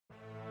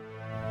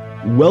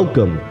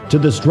Welcome to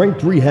the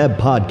Strength Rehab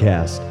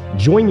Podcast.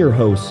 Join your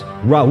hosts,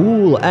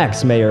 Rahul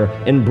Axtmayer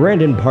and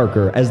Brandon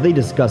Parker, as they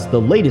discuss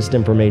the latest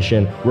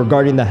information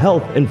regarding the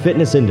health and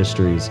fitness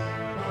industries.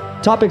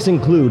 Topics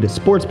include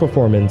sports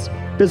performance,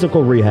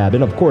 physical rehab,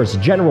 and of course,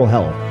 general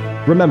health.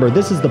 Remember,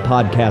 this is the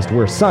podcast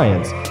where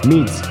science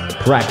meets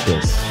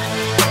practice.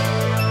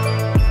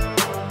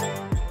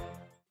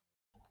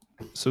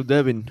 So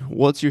Devyn,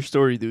 what's your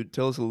story, dude?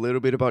 Tell us a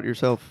little bit about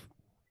yourself.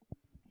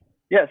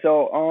 Yeah,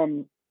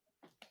 so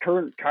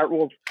current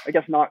Chiro, I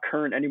guess not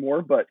current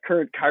anymore, but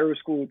current Chiro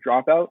school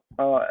dropout.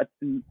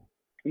 In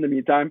the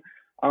meantime,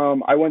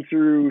 I went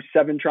through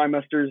 7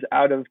 trimesters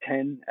out of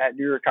 10 at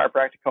New York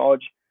Chiropractic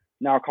College,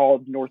 now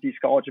called Northeast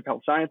College of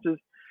Health Sciences.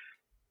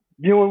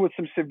 Dealing with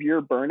some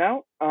severe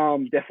burnout,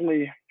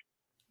 definitely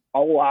a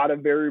lot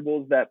of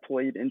variables that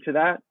played into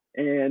that,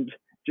 and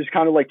just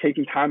kind of like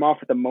taking time off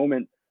at the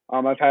moment.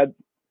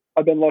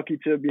 I've been lucky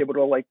to be able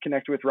to like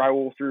connect with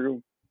Raul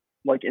through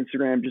like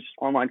Instagram, just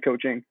online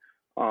coaching.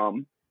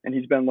 And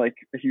he's been like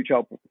a huge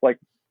help, like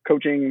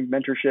coaching,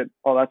 mentorship,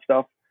 all that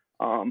stuff.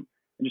 And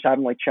just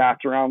having like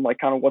chats around like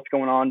kind of what's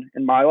going on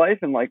in my life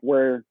and like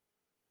where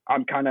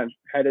I'm kind of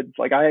headed.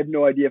 Like I have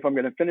no idea if I'm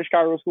going to finish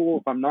Chiro school,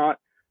 if I'm not.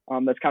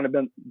 That's kind of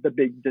been the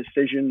big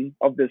decision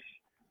of this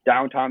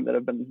downtime that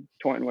I've been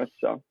toying with.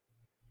 So.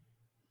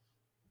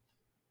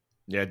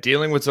 Yeah,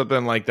 dealing with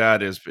something like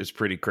that is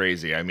pretty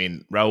crazy. I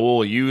mean,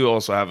 Raul, you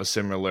also have a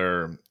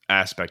similar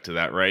aspect to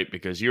that, right?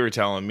 Because you were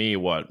telling me,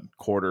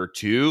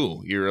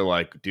 Q2? You were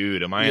like,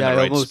 dude, am I in the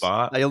right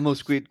spot? I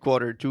almost quit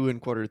Q2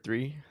 and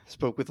Q3.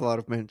 Spoke with a lot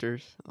of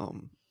mentors.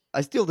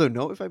 I still don't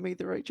know if I made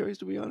the right choice,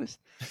 to be honest.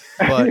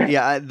 But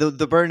yeah,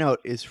 the burnout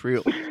is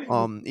real.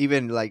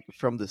 Even like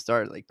from the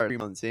start, like 3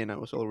 months in, I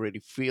was already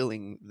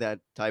feeling that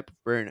type of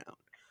burnout.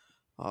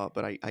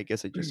 But I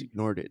guess I just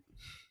ignored it.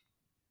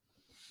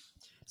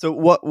 So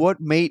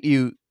what made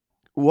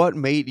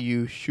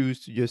you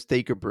choose to just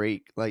take a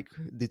break? Like,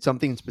 did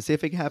something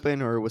specific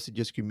happen, or was it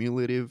just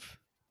cumulative?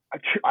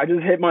 I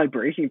just hit my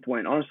breaking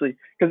point, honestly.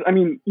 Because I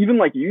mean, even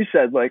like you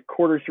said, like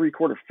Q3,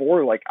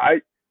 Q4, like I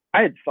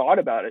had thought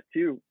about it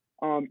too.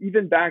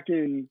 Even back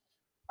in,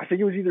 I think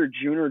it was either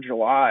June or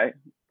July.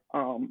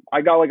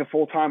 I got like a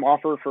full-time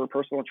offer for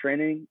personal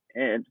training,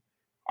 and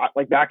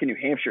like back in New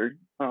Hampshire,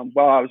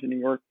 while I was in New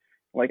York.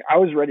 Like I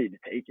was ready to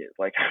take it.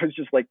 Like I was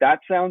just like, that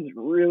sounds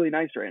really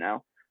nice right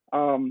now.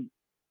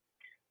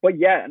 But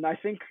yeah, and I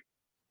think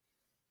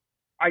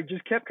I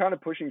just kept kind of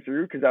pushing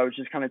through because I was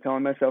just kind of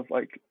telling myself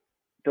like,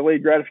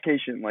 delayed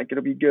gratification, like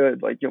it'll be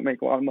good. Like you'll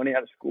make a lot of money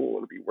out of school.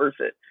 It'll be worth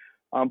it.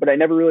 But I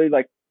never really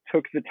like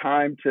took the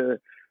time to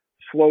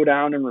slow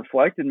down and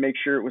reflect and make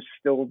sure it was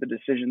still the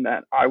decision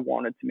that I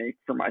wanted to make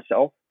for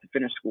myself to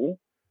finish school.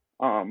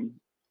 And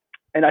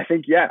I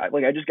think, yeah,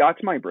 like I just got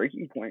to my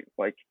breaking point.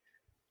 Like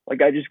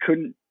I just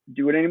couldn't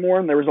do it anymore.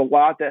 And there was a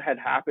lot that had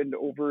happened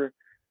over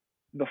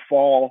the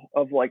fall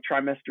of like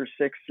trimester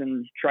 6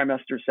 and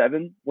trimester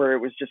 7, where it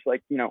was just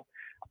like, you know,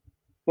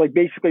 like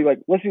basically like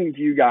listening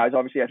to you guys,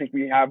 obviously I think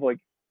we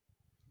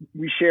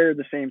share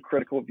the same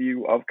critical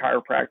view of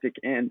chiropractic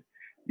and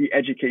the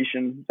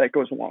education that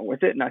goes along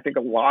with it. And I think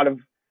a lot of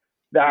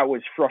that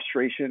was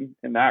frustration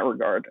in that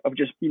regard of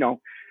just, you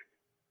know,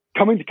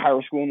 coming to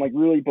chiro school and like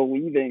really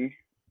believing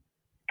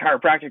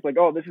chiropractic, like,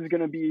 oh, this is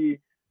going to be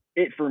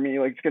it for me.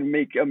 Like it's going to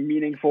make a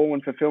meaningful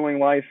and fulfilling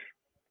life.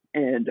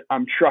 And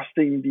I'm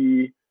trusting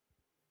the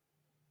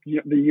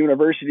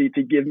university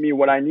to give me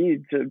what I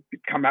need to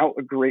come out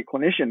a great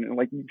clinician. And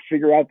like you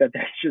figure out that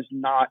that's just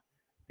not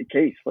the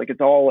case. Like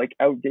it's all like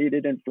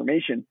outdated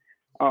information.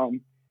 And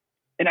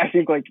I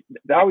think like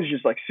that was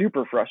just like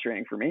super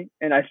frustrating for me.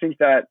 And I think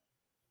that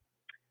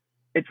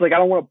it's like, I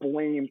don't want to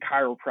blame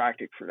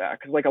chiropractic for that.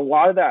 Cause like a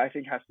lot of that I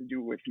think has to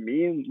do with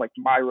me and like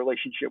my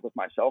relationship with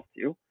myself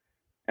too.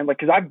 And like,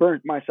 cause I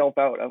burnt myself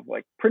out of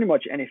like pretty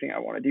much anything I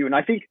want to do. And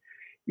I think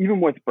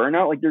even with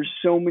burnout, like there's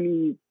so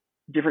many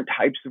different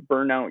types of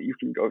burnout you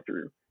can go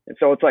through. And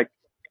so it's like,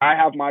 I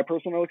have my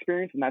personal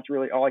experience and that's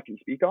really all I can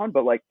speak on.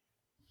 But like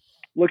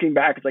looking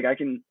back, it's like,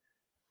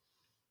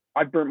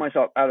 I've burnt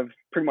myself out of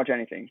pretty much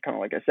anything, kind of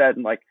like I said.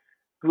 And like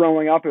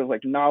growing up, it was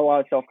like not a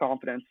lot of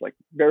self-confidence, like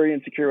very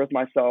insecure with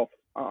myself.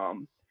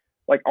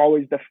 Like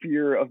always the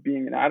fear of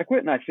being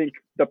inadequate. And I think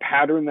the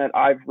pattern that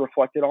I've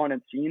reflected on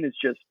and seen is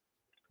just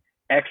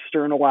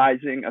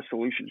externalizing a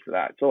solution for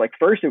that. So like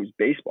first it was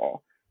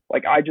baseball.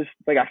 Like I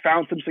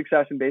found some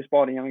success in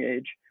baseball at a young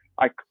age.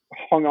 I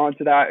hung on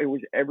to that. It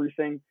was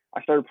everything.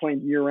 I started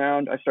playing year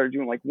round. I started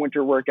doing like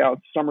winter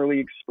workouts, summer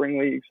leagues, spring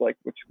leagues, like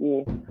with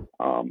school,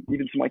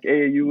 even some like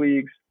AAU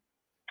leagues.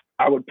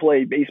 I would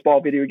play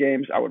baseball video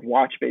games. I would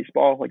watch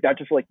baseball. Like that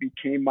just like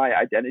became my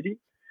identity.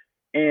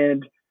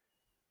 And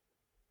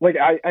like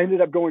I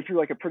ended up going through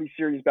like a pretty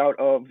serious bout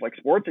of like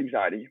sports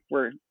anxiety,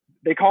 where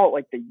they call it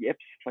like the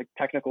yips, like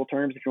technical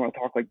terms, if you want to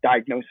talk like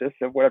diagnosis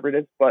of whatever it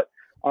is. But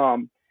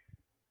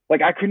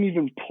like I couldn't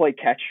even play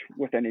catch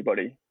with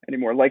anybody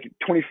anymore. Like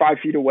 25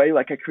 feet away,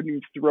 like I couldn't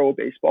even throw a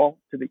baseball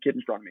to the kid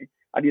in front of me.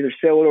 I'd either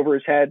sail it over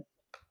his head,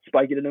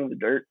 spike it into the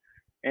dirt.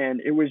 And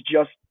it was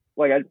just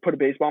like I'd put a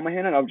baseball in my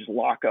hand and I would just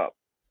lock up.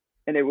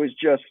 And it was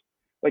just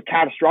like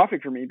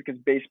catastrophic for me because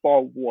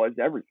baseball was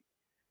everything.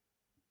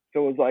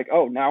 So it was like,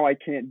 oh, now I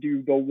can't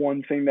do the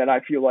one thing that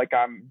I feel like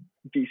I'm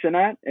decent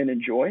at and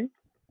enjoy.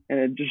 And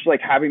it just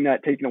like having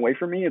that taken away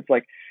from me, it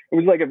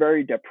was like a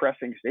very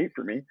depressing state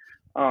for me.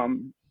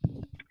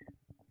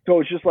 So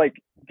it's just like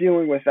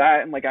dealing with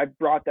that. And like I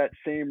brought that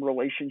same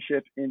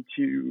relationship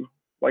into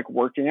like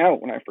working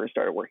out when I first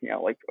started working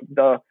out. Like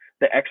the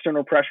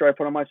external pressure I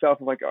put on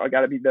myself of like, oh, I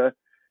got to be the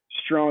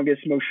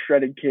strongest, most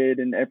shredded kid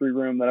in every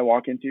room that I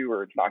walk into,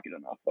 or it's not good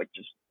enough. Like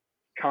just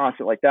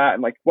constant like that.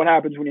 And like what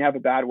happens when you have a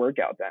bad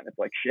workout then? It's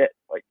like shit.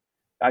 Like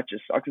that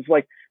just sucks. It's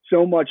like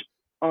so much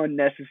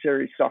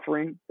unnecessary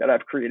suffering that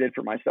I've created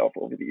for myself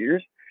over the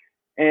years.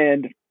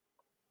 And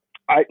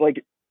I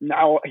like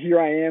now here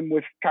I am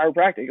with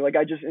chiropractic. Like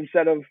I just,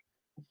 instead of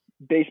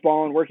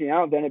baseball and working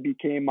out, then it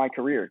became my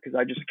career because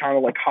I just kind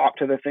of like hop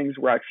to the things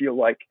where I feel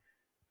like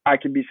I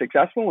can be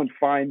successful and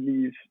find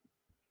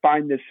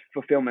this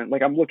fulfillment.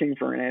 Like I'm looking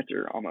for an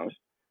answer almost.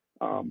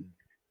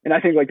 And I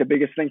think like the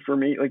biggest thing for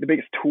me, like the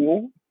biggest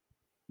tool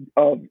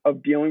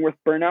of dealing with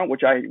burnout,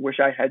 which I wish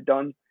I had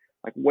done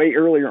like way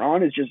earlier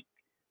on, is just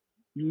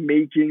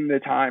making the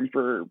time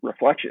for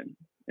reflection.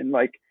 And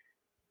like,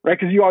 right,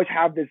 because you always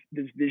have this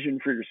vision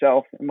for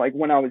yourself. And like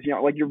when I was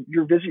young, like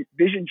your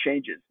vision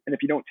changes. And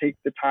if you don't take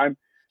the time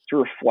to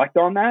reflect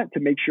on that, to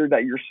make sure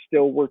that you're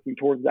still working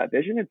towards that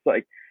vision, it's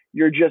like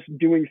you're just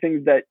doing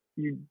things that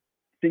you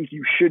think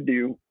you should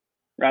do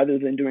rather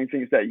than doing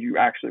things that you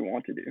actually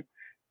want to do.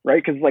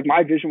 Right. Because like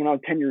my vision when I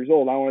was 10 years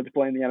old, I wanted to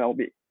play in the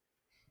MLB.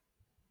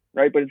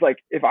 Right. But it's like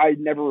if I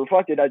never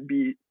reflected, I'd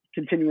be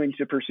continuing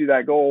to pursue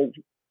that goal.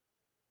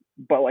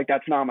 But like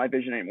that's not my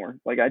vision anymore.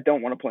 Like I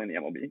don't want to play in the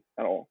MLB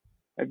at all.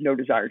 I have no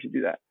desire to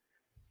do that.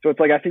 So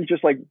it's like I think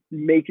just like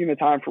making the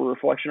time for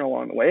reflection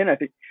along the way. And I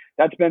think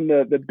that's been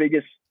the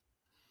biggest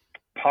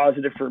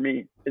positive for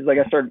me is like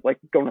I started like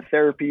going to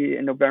therapy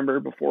in November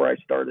before I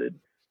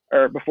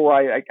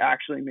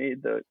actually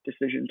made the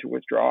decision to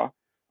withdraw.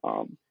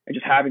 And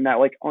just having that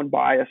like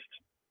unbiased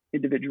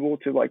individual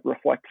to like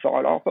reflect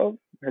thought off of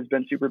has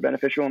been super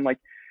beneficial, and like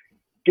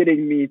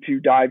getting me to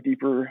dive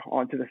deeper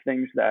onto the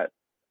things that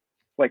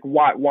like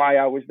why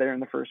I was there in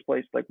the first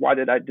place. Like why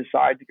did I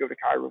decide to go to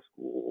Chiro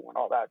school and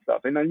all that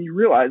stuff? And then you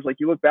realize like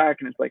you look back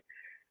and it's like,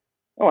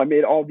 oh, I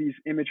made all these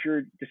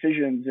immature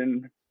decisions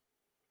in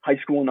high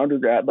school and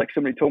undergrad. Like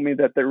somebody told me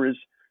that there was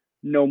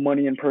no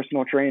money in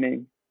personal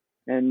training,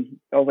 and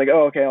I was like,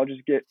 oh, okay, I'll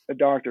just get a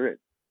doctorate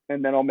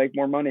and then I'll make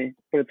more money.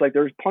 But it's like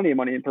there's plenty of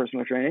money in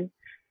personal training,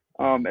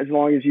 as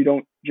long as you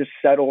don't just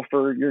settle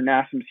for your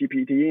NASM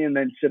CPT and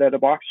then sit at a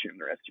box gym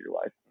the rest of your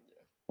life.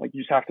 Like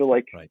you just have to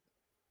like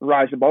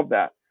rise above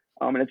that.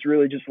 And it's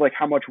really just like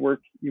how much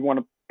work you want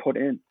to put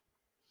in.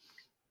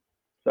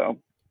 So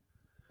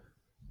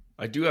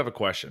I do have a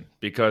question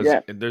because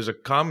there's a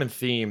common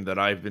theme that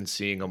I've been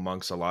seeing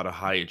amongst a lot of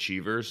high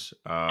achievers.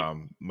 I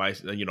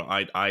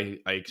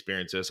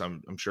experience this.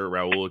 I'm sure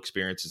Raul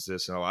experiences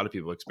this, and a lot of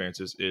people experience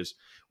this. Is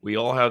we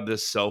all have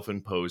this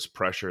self-imposed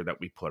pressure that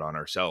we put on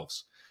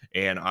ourselves,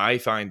 and I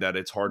find that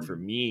it's hard for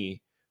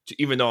me to,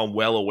 even though I'm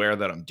well aware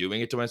that I'm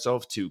doing it to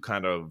myself, to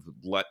kind of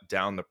let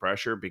down the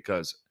pressure,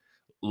 because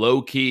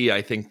low key,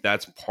 I think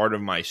that's part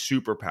of my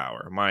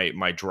superpower,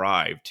 my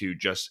drive to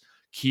just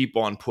keep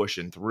on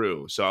pushing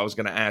through. So I was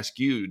going to ask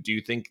you, do you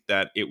think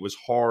that it was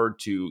hard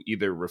to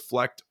either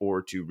reflect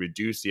or to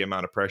reduce the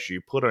amount of pressure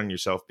you put on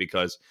yourself,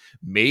 because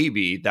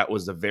maybe that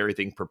was the very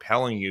thing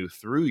propelling you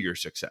through your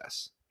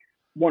success?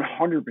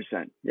 100%.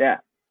 Yeah.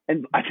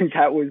 And I think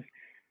that was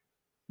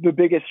the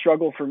biggest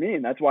struggle for me.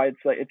 And that's why it's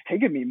like, it's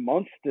taken me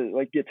months to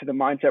like get to the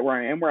mindset where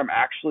I am, where I'm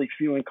actually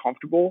feeling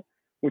comfortable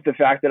with the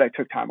fact that I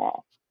took time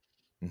off,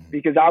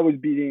 because I was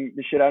beating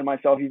the shit out of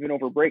myself even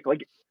over break.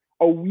 Like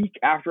a week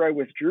after I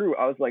withdrew,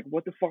 I was like,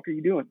 what the fuck are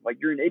you doing? Like,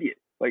 you're an idiot.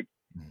 Like,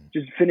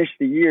 just finish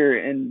the year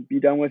and be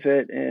done with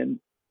it and,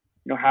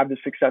 you know, have this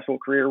successful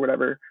career or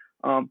whatever.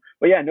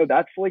 But yeah, no,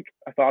 that's like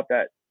a thought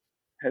that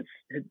had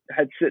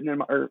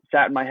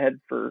sat in my head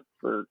for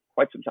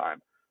quite some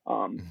time.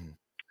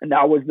 And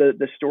that was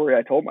the story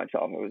I told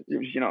myself. It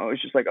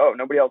was just like, oh,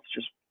 nobody else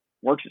just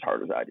works as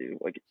hard as I do.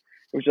 Like,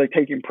 it was like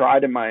taking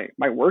pride in my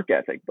work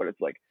ethic, but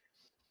it's like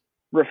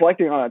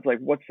reflecting on it, it's like,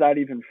 what's that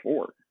even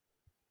for?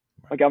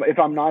 Like, if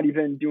I'm not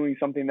even doing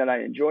something that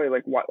I enjoy,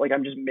 like what, like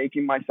I'm just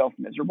making myself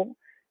miserable.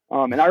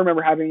 And I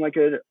remember having like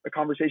a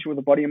conversation with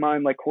a buddy of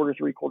mine, like quarter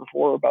 3, quarter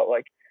 4, about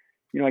like,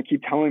 you know, I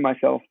keep telling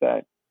myself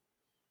that,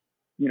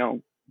 you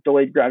know,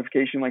 delayed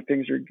gratification, like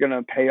things are going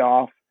to pay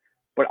off,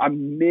 but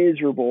I'm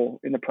miserable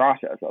in the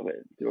process of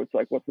it. So it's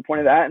like, what's the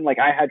point of that? And like,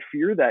 I had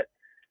fear that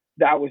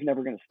was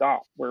never going to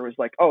stop, where it was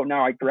like, oh,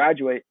 now I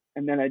graduate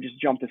and then I just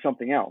jump to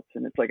something else.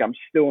 And it's like, I'm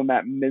still in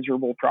that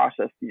miserable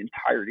process the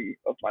entirety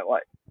of my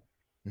life.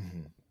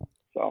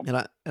 So,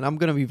 and I'm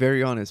gonna be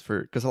very honest,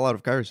 because a lot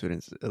of Chiro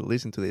students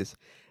listen to this.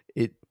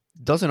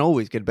 doesn't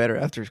always get better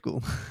after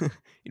school.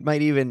 It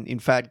might even, in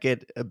fact,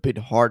 get a bit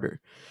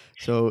harder.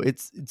 So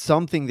it's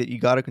something that you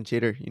got to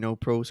consider.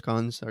 Pros,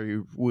 cons. Are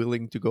you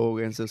willing to go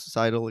against the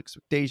societal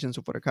expectations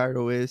of what a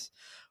chiro is,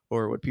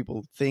 or what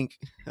people think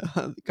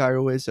the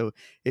chiro is? So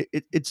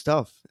it's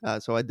tough.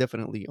 So I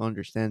definitely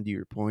understand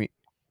your point.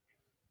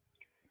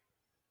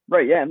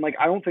 Right. Yeah. And like,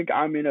 I don't think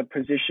I'm in a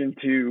position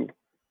to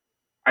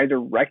either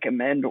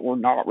recommend or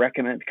not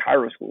recommend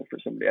chiro school for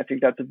somebody. I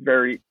think that's a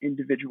very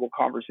individual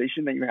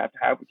conversation that you have to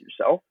have with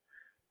yourself,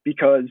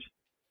 because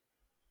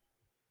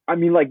I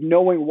mean, like,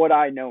 knowing what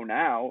I know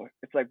now,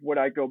 it's like, would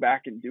I go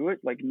back and do it?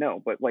 Like,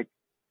 no, but like,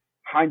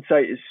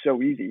 hindsight is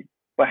so easy.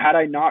 But had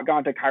I not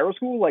gone to chiro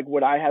school, like,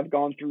 would I have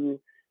gone through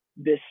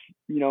this,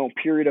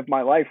 period of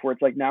my life where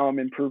it's like, now I'm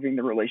improving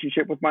the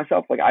relationship with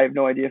myself? Like, I have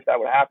no idea if that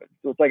would happen.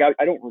 So it's like,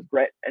 I don't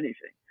regret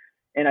anything.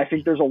 And I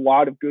think there's a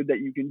lot of good that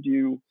you can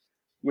do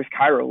with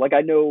chiro. Like,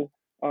 I know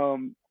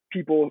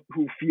people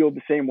who feel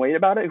the same way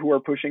about it, who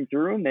are pushing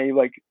through, and they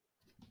like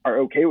are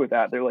okay with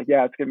that. They're like,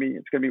 yeah, it's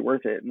gonna be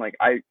worth it. And like,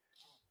 I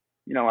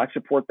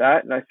support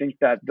that, and I think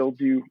that they'll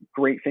do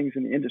great things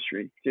in the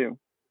industry too.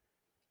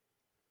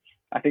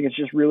 I think it's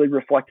just really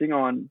reflecting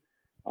on,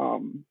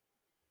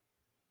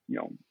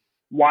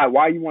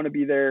 why you want to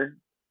be there.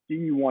 Do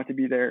you want to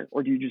be there,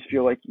 or do you just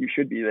feel like you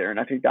should be there? And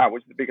I think that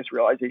was the biggest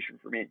realization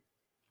for me.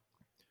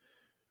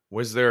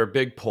 Was there a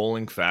big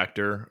polling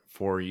factor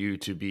for you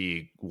to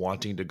be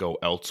wanting to go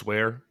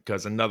elsewhere?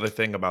 Because another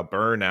thing about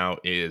burnout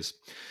is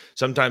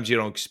sometimes you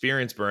don't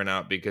experience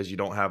burnout because you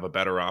don't have a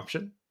better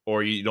option,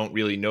 or you don't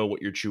really know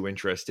what your true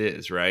interest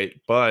is, right?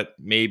 But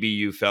maybe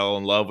you fell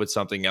in love with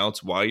something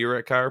else while you're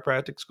at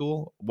chiropractic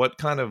school. What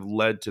kind of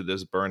led to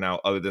this burnout,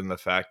 other than the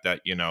fact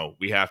that,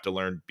 we have to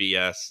learn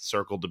BS,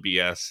 circle the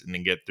BS, and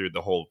then get through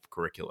the whole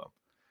curriculum?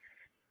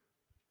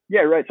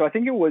 Yeah, right. So I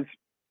think it was,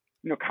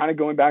 kind of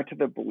going back to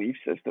the belief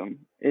system,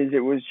 is it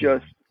was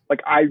just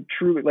like, I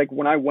truly, like,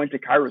 when I went to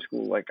chiro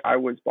school, like, I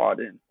was bought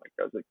in. Like,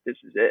 I was like, this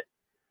is it.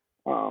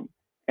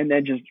 And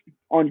then just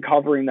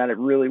uncovering that it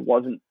really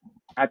wasn't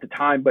at the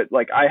time. But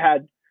like,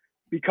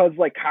 because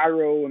like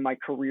chiro and my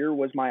career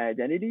was my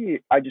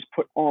identity, I just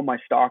put all my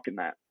stock in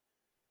that.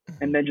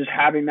 And then just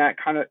having that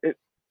kind of,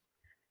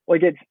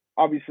 it's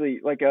obviously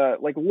like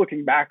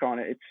looking back on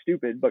it, it's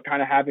stupid, but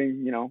kind of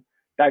having,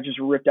 that just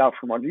ripped out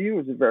from under you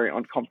is a very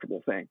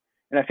uncomfortable thing.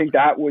 And I think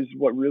that was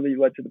what really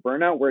led to the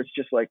burnout, where it's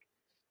just like,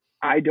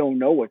 I don't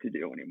know what to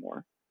do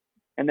anymore.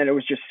 And then it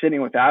was just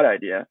sitting with that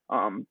idea.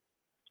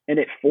 And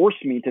it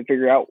forced me to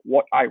figure out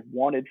what I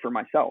wanted for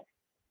myself.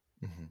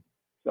 Mm-hmm.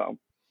 So,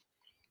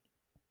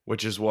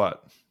 which is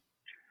what?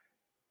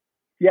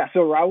 Yeah.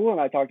 So Raul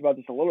and I talked about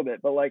this a little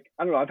bit, but like,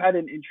 I don't know, I've had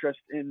an interest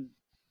in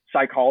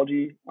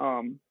psychology.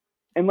 And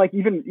like,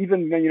 even,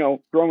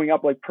 growing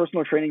up, like,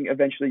 personal training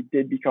eventually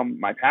did become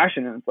my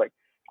passion. And it's like,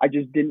 I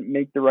just didn't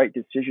make the right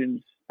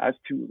decisions as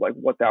to like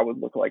what that would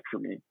look like for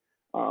me.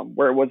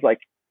 Where it was like,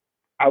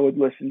 I would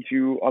listen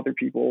to other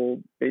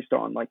people based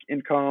on like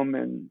income,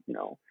 and,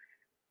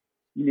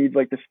 you need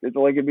like this,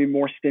 like, it'd be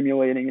more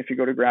stimulating if you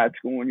go to grad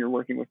school and you're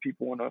working with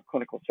people in a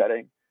clinical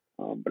setting.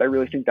 But I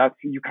really think that's,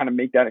 you kind of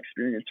make that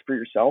experience for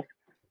yourself.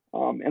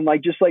 And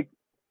like, just like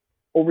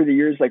over the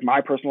years, like,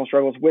 my personal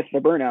struggles with the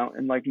burnout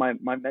and like my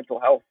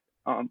mental health,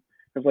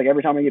 because like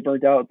every time I get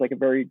burnt out, it's like a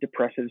very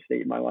depressive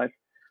state in my life.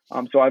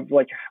 So I've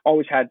like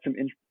always had some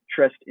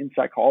interest in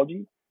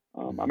psychology.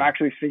 I'm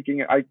actually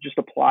thinking, I just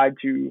applied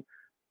to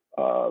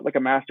like a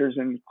master's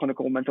in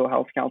clinical mental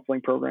health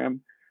counseling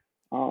program,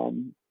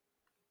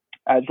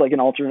 as like an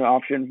alternate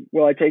option.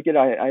 Will I take it?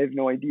 I have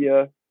no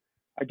idea.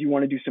 I do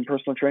want to do some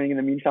personal training in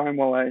the meantime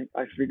while I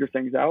figure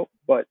things out.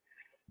 But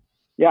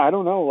yeah, I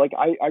don't know. Like,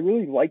 I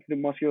really like the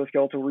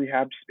musculoskeletal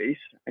rehab space.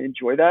 I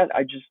enjoy that.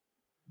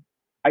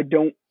 I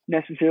don't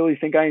necessarily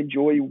think I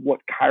enjoy what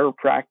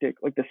chiropractic,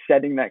 like the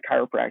setting that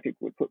chiropractic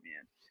would put me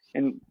in.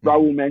 And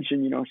Raul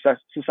mentioned,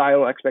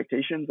 societal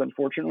expectations.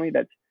 Unfortunately,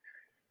 that's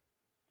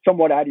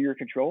somewhat out of your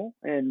control.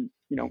 And,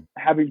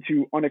 having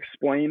to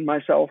unexplain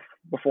myself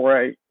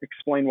before I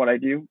explain what I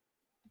do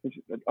is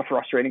a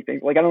frustrating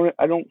thing. Like,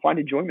 I don't find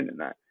enjoyment in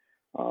that.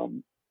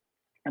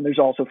 And there's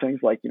also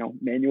things like,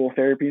 manual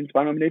therapy and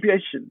spinal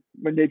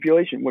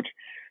manipulation, which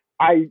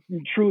I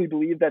truly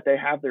believe that they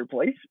have their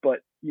place, but,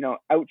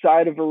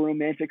 outside of a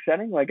romantic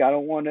setting, like, I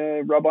don't want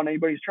to rub on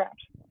anybody's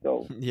traps.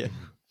 So yeah,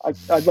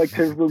 I'd like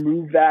to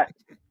remove that,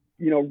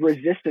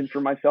 resistance for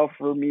myself,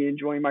 for me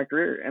enjoying my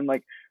career. And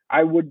like,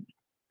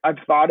 I've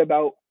thought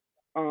about,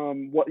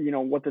 what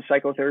the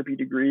psychotherapy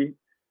degree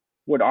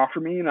would offer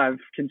me. And I've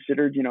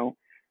considered,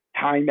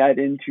 tying that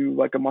into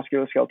like a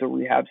musculoskeletal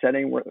rehab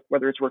setting,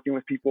 whether it's working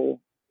with people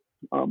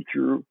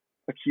through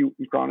acute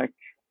and chronic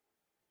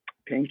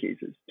pain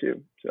cases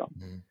too.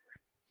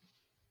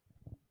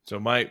 So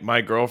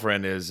my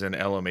girlfriend is in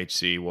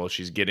LMHC. Well,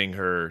 she's getting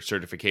her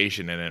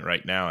certification in it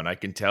right now. And I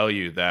can tell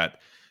you that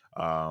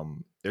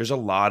there's a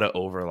lot of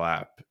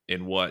overlap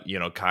in what,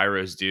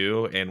 chiros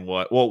do and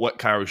what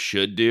chiros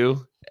should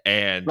do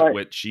and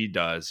what she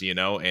does,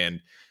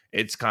 and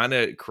it's kind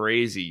of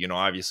crazy.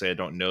 Obviously I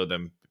don't know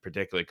them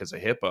particularly because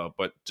of HIPAA,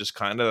 but just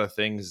kind of the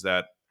things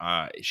that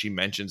she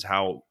mentions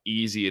how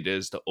easy it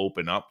is to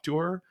open up to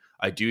her.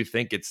 I do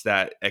think it's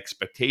that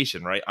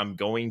expectation, right? I'm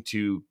going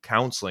to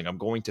counseling, I'm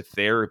going to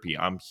therapy,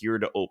 I'm here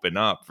to open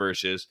up,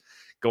 versus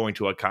going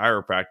to a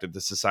chiropractor. The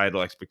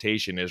societal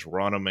expectation is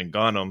run them and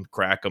gun them,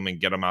 crack them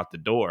and get them out the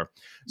door.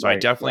 So I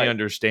definitely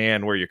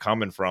understand where you're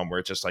coming from,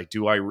 where it's just like,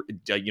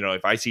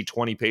 if I see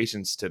 20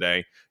 patients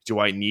today, do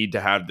I need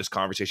to have this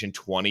conversation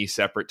 20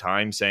 separate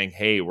times saying,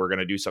 hey, we're going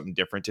to do something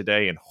different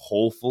today? And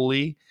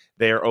hopefully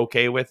they're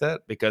okay with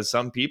it. Because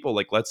some people,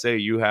 like, let's say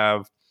you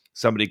have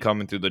somebody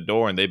coming through the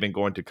door and they've been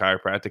going to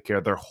chiropractic care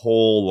their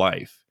whole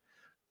life.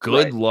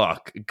 Good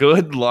luck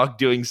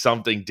doing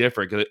something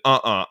different. Because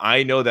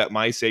I know that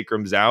my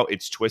sacrum's out,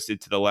 it's twisted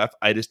to the left,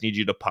 I just need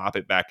you to pop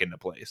it back into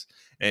place.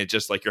 And it's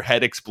just like your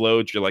head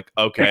explodes. You're like,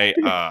 okay,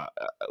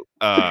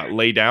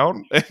 lay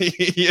down.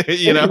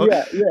 you know.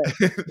 Yeah,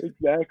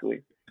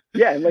 exactly.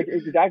 Yeah, and like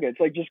exactly,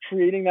 it's like just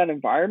creating that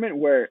environment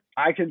where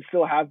I can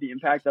still have the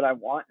impact that I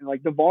want, and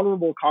like the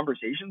vulnerable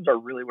conversations are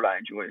really what I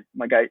enjoy.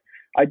 Like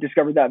I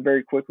discovered that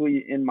very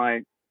quickly in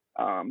my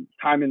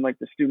time in like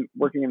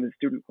working in the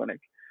student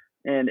clinic.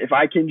 And if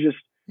I can just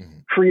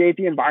create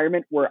the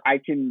environment where I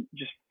can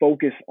just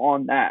focus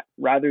on that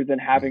rather than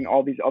having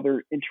all these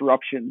other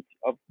interruptions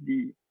of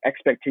the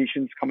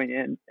expectations coming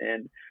in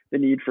and the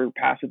need for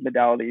passive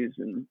modalities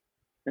and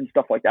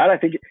stuff like that, I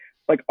think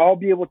like I'll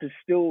be able to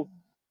still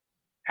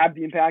have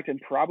the impact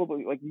and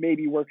probably like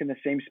maybe work in the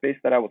same space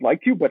that I would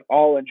like to, but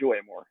I'll enjoy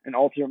it more. And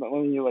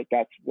ultimately, like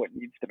that's what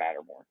needs to matter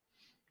more.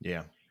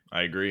 Yeah,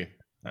 I agree.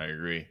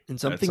 And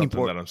something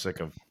important that I'm sick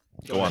of.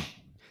 Go on.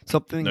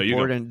 Something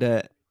important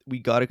that we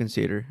got to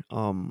consider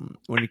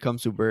when it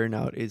comes to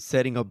burnout is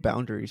setting up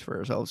boundaries for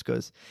ourselves.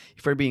 Because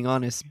if we're being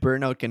honest,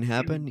 burnout can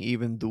happen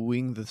even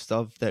doing the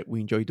stuff that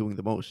we enjoy doing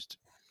the most.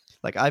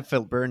 Like I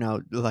felt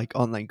burnout like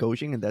online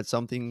coaching, and that's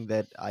something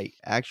that I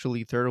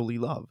actually thoroughly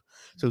love.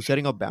 So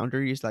setting up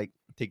boundaries, like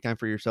take time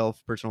for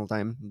yourself, personal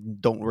time,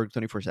 don't work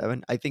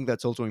 24/7. I think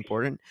that's also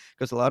important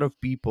because a lot of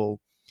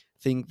people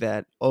think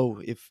that,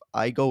 oh, if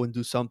I go and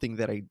do something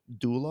that I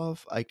do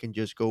love, I can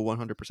just go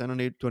 100%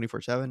 on it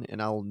 24/7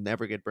 and I'll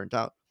never get burnt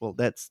out. Well,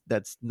 that's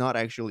not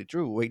actually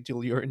true. Wait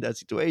till you're in that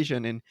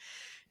situation and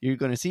you're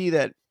going to see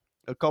that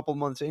a couple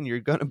months in, you're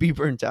going to be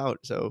burnt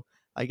out. So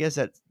I guess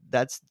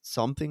that's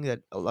something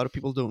that a lot of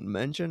people don't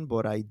mention,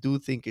 but I do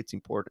think it's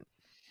important.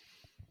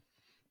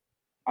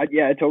 I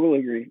totally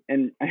agree.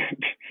 And I've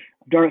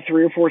done it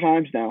 3 or 4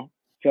 times now.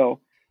 So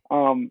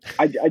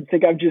I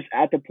think I'm just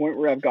at the point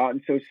where I've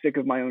gotten so sick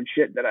of my own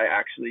shit that I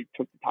actually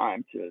took the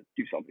time to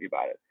do something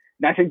about it.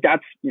 And I think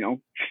that's,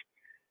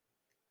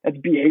 that's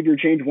behavior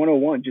change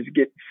 101. Just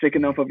get sick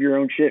enough of your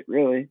own shit,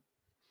 really.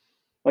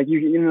 Like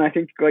I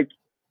think like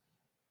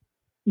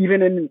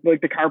even in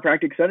like the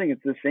chiropractic setting,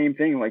 it's the same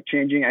thing, like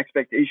changing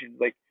expectations.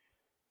 Like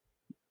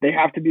they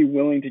have to be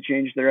willing to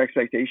change their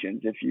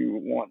expectations if you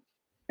want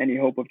any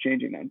hope of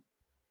changing them.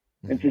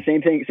 Mm-hmm. It's the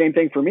same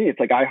thing for me. It's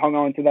like I hung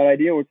on to that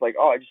idea where it's like,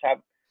 oh, I just have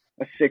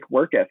a sick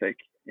work ethic,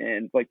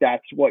 and like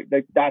that's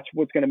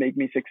what's going to make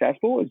me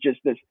successful, is just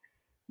this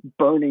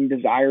burning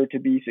desire to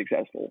be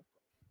successful.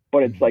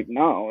 But it's like,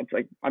 no, it's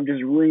like I'm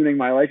just ruining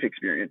my life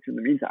experience in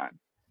the meantime.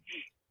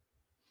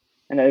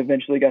 And I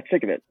eventually got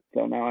sick of it.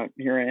 So now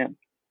here I am.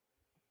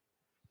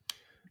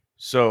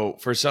 So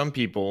for some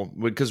people,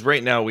 because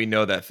right now we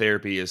know that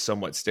therapy is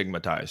somewhat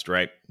stigmatized,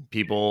 right?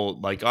 People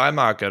like, I'm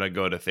not going to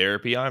go to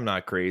therapy. I'm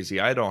not crazy.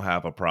 I don't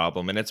have a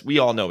problem. And we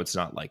all know it's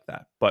not like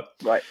that. But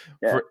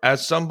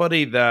as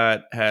somebody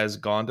that has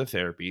gone to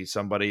therapy,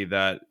 somebody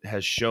that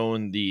has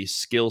shown the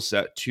skill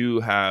set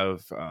to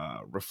have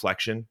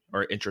reflection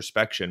or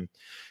introspection,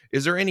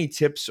 is there any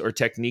tips or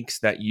techniques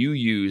that you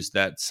use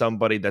that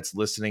somebody that's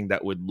listening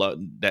that would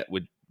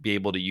be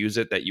able to use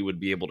it, that you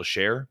would be able to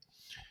share?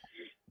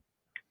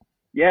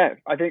 Yeah,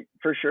 I think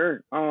for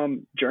sure.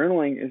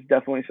 Journaling is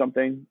definitely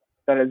something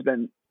that has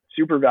been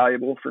super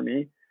valuable for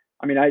me.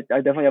 I mean, I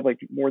definitely have like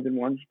more than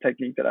one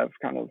technique that I've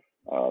kind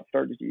of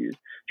started to use.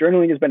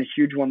 Journaling has been a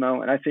huge one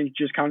though. And I think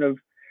just kind of,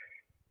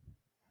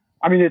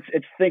 I mean,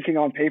 it's thinking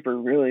on paper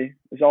really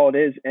is all it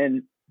is.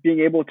 And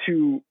being able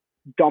to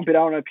dump it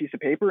out on a piece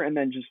of paper and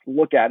then just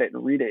look at it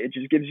and read it. It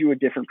just gives you a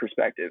different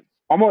perspective.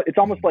 It's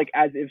almost like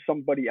as if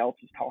somebody else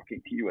is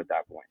talking to you at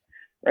that point,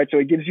 right? So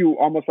it gives you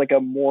almost like a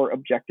more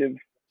objective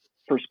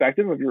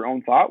perspective of your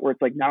own thought, where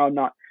it's like, now I'm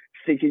not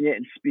thinking it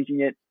and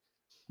speaking it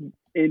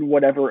in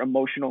whatever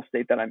emotional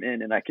state that I'm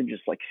in, and I can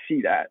just like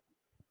see that.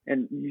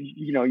 And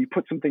you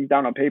put something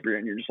down on paper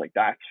and you're just like,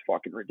 that's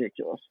fucking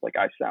ridiculous. Like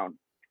I sound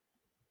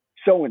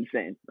so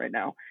insane right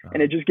now.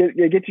 And it just gets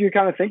you to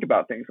kind of think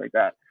about things like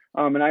that.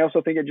 And I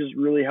also think it just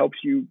really helps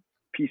you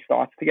piece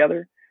thoughts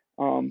together.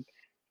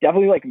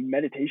 Definitely like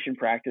meditation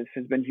practice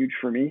has been huge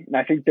for me. And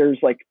I think there's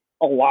like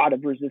a lot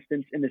of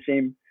resistance in the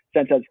same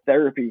sense as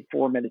therapy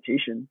for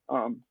meditation.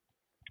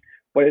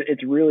 But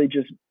it's really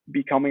just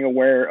becoming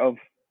aware of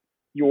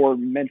your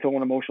mental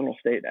and emotional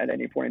state at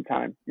any point in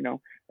time.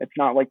 It's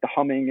not like the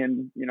humming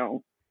and,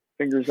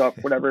 fingers up,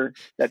 whatever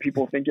that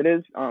people think it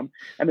is. And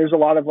there's a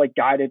lot of like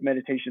guided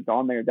meditations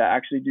on there that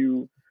actually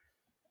do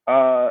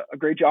a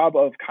great job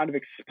of kind of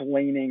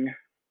explaining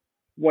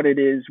what it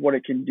is, what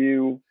it can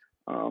do,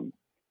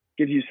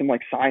 gives you some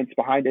like science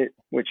behind it,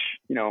 which,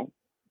 you know,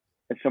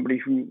 as somebody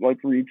who like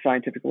reads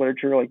scientific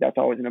literature, like that's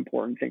always an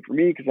important thing for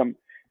me, because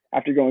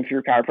after going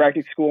through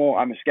chiropractic school,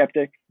 I'm a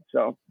skeptic.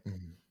 So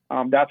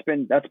that's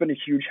been a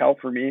huge help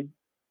for me.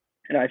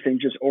 And I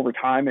think just over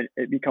time,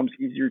 it becomes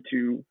easier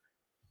to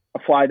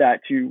apply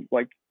that to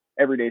like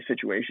everyday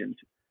situations.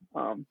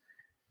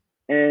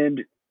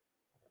 And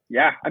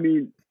yeah, I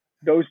mean,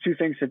 those two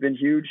things have been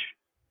huge.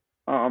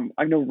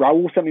 I know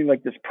Raul sent me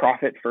like this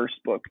Profit First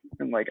book,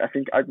 and like I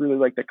think I really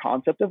like the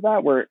concept of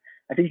that, where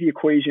I think the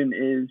equation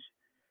is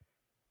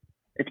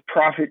it's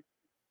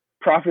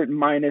profit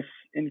minus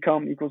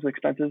income equals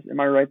expenses. Am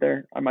I right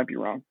there? I might be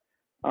wrong.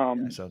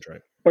 That sounds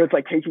right. But it's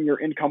like taking your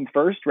income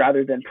first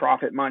rather than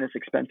profit minus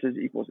expenses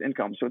equals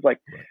income. So it's like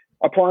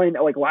applying,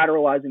 like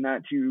lateralizing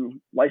that to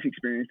life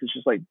experience. It's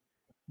just like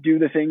do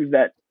the things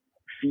that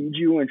feed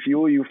you and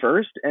fuel you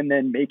first, and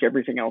then make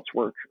everything else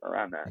work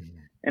around that.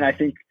 And I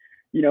think,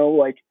 you know,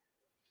 like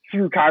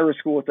through Chiro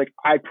school, it's like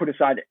I put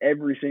aside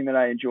everything that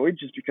I enjoyed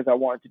just because I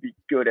wanted to be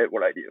good at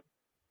what I do.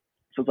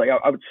 So it's like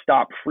I would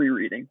stop free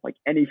reading. Like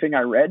anything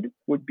I read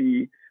would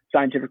be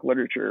scientific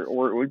literature,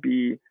 or it would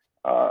be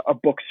a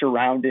book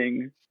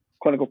surrounding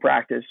clinical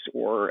practice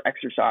or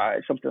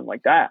exercise, something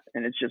like that.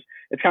 And it's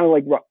kind of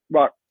like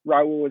what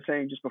Raul was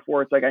saying just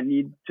before. It's like I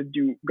need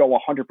to go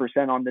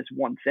 100% on this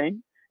one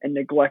thing and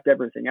neglect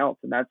everything else.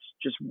 And that's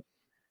just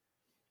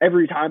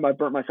every time I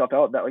burnt myself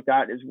out,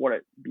 that is what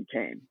it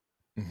became.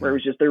 Where it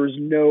was just,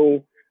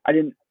 I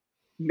didn't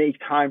make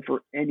time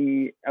for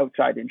any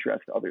outside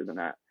interest other than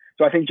that.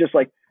 So I think just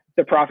like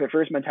the profit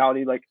first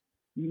mentality, like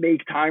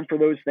make time for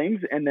those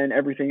things, and then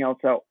everything else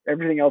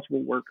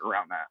will work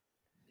around that.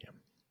 Yeah.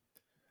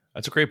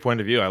 That's a great point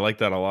of view. I like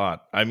that a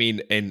lot. I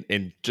mean,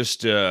 and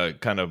just to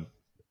kind of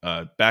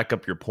back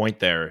up your point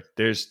there,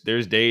 there's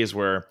days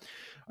where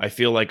I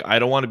feel like I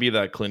don't want to be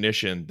that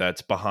clinician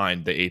that's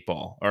behind the 8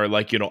 ball, or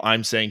like, you know,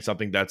 I'm saying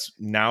something that's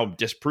now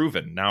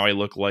disproven. Now I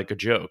look like a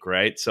joke,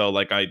 right? So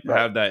like I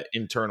have that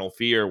internal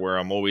fear where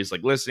I'm always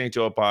like listening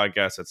to a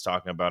podcast that's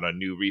talking about a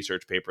new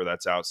research paper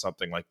that's out,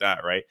 something like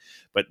that, right?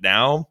 But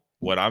now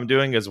what I'm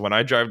doing is when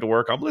I drive to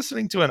work, I'm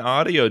listening to an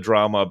audio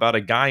drama about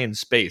a guy in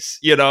space,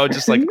 you know,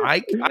 just like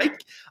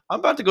I'm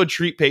about to go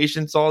treat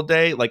patients all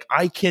day. Like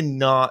I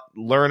cannot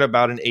learn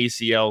about an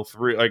ACL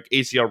through like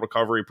ACL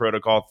recovery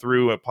protocol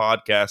through a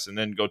podcast and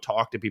then go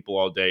talk to people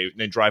all day and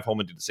then drive home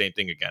and do the same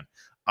thing again.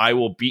 I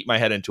will beat my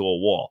head into a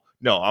wall.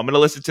 No, I'm going to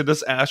listen to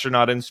this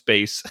astronaut in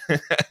space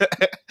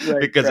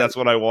because that's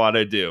what I want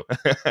to do.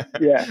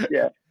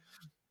 Yeah.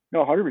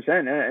 No,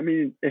 100%. I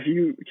mean, if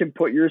you can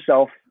put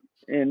yourself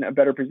in a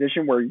better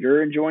position where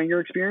you're enjoying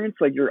your experience,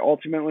 like you're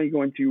ultimately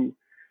going to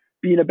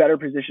be in a better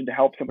position to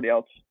help somebody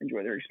else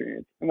enjoy their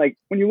experience. And like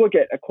when you look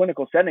at a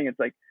clinical setting, it's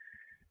like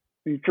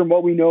from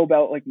what we know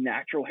about like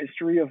natural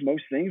history of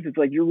most things, it's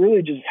like you're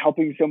really just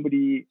helping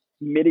somebody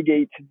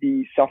mitigate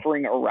the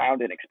suffering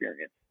around an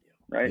experience,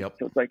 right?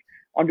 So it's like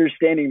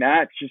understanding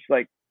that, just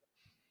like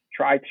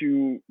try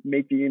to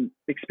make the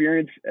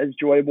experience as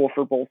enjoyable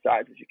for both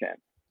sides as you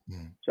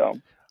can. So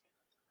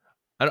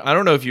I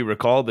don't know if you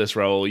recall this,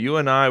 Raul. You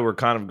and I were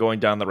kind of going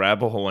down the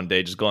rabbit hole one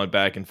day, just going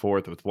back and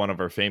forth with one of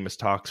our famous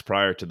talks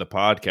prior to the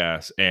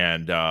podcast.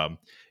 And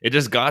it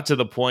just got to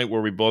the point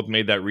where we both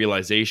made that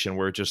realization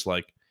where it's just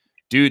like,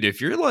 dude,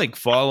 if you're like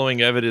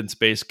following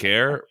evidence-based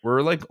care,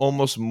 we're like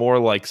almost more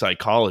like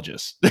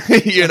psychologists,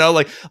 you know,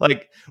 like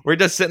we're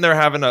just sitting there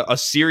having a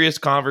serious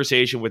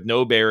conversation with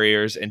no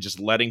barriers and just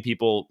letting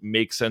people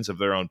make sense of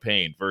their own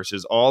pain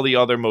versus all the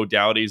other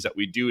modalities that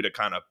we do to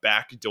kind of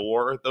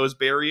backdoor those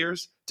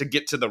barriers to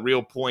get to the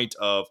real point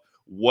of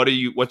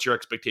what's your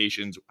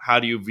expectations? How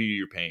do you view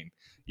your pain?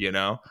 You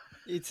know,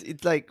 it's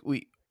like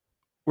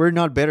we're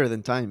not better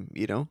than time,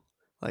 you know,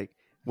 like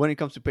when it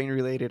comes to pain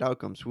related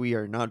outcomes, we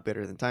are not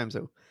better than time.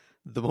 So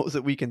the most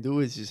that we can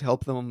do is just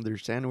help them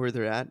understand where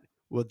they're at,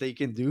 what they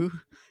can do,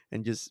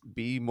 and just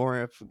be more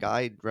of a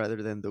guide rather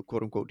than the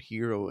quote unquote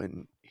hero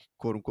and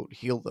quote unquote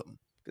heal them,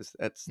 because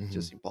that's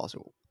just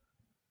impossible.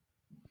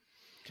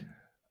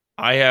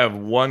 I have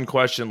one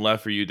question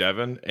left for you,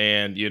 Devyn.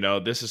 And, you know,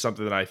 this is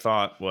something that I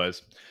thought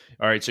was,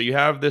 all right, so you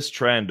have this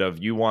trend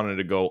of you wanting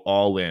to go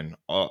all in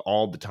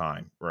all the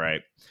time,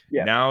 right?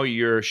 Yeah. Now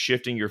you're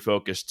shifting your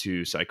focus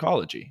to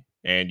psychology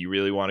and you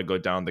really want to go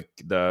down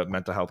the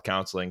mental health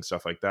counseling,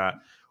 stuff like that.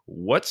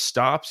 What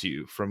stops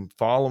you from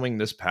following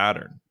this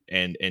pattern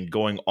and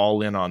going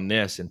all in on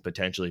this and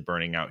potentially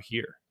burning out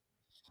here?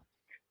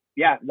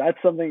 Yeah, that's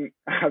something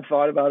I've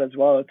thought about as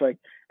well. It's like,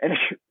 and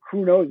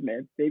who knows,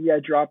 man, maybe I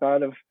drop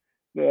out of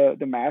the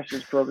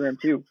master's program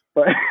too,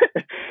 but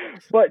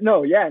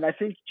no, yeah. And I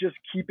think just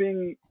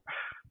keeping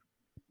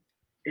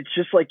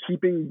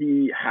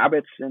the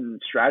habits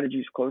and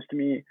strategies close to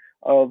me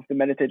of the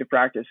meditative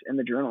practice and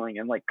the journaling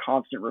and like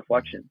constant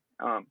reflection.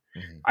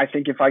 I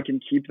think if I can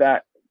keep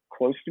that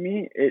close to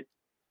me,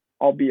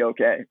 I'll be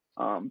okay.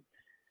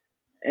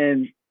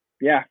 And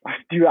yeah,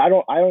 dude, I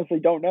honestly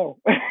don't know.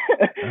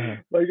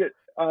 Like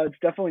it's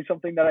definitely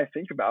something that I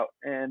think about,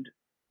 and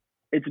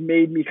it's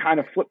made me kind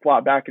of flip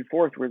flop back and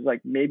forth. Where it's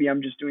like maybe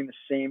I'm just doing the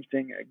same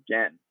thing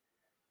again,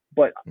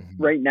 but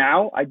right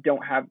now I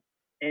don't have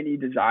any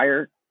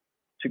desire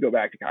to go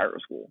back to chiro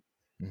school.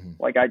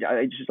 Like I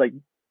just like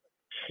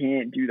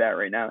can't do that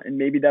right now, and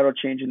maybe that'll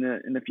change in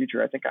the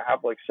future. I think I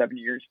have like 7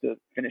 years to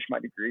finish my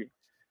degree,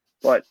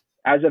 but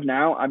as of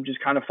now, I'm just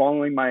kind of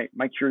following my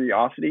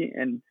curiosity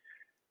and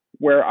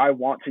where I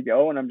want to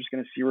go, and I'm just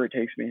going to see where it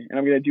takes me. And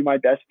I'm going to do my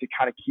best to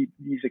kind of keep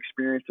these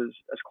experiences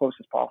as close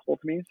as possible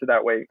to me, so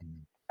that way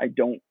I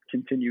don't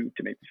continue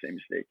to make the same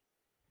mistake.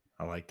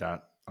 I like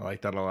that. I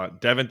like that a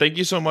lot. Devyn, thank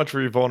you so much for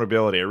your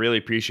vulnerability. I really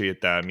appreciate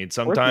that. I mean,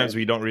 sometimes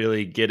we don't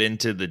really get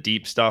into the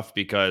deep stuff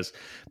because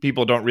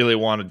people don't really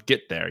want to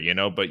get there, you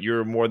know, but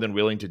you're more than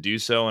willing to do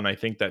so. And I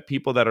think that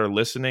people that are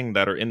listening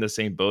that are in the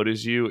same boat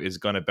as you is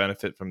going to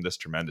benefit from this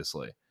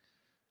tremendously.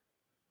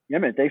 Yeah,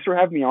 man. Thanks for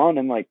having me on.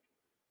 And like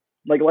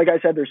I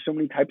said, there's so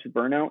many types of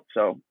burnout.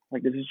 So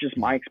like, this is just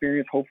my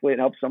experience. Hopefully it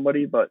helps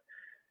somebody, but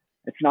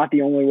it's not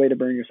the only way to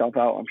burn yourself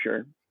out, I'm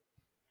sure.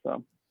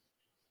 So.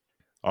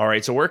 All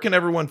right. So where can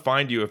everyone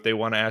find you if they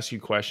want to ask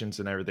you questions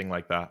and everything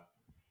like that?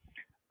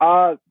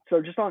 So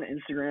just on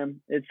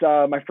Instagram, it's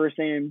my first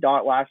name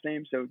dot last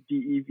name. So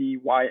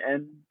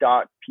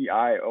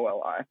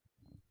DEVYN.PIOLI.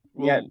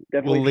 Yeah,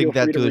 definitely. We'll link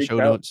that to the show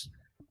notes.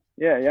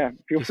 Yeah.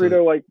 Feel free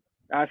to like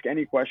ask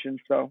any questions.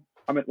 So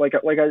I'm like I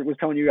was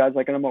telling you guys,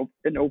 like I'm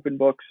an open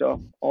book,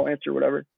 so I'll answer whatever.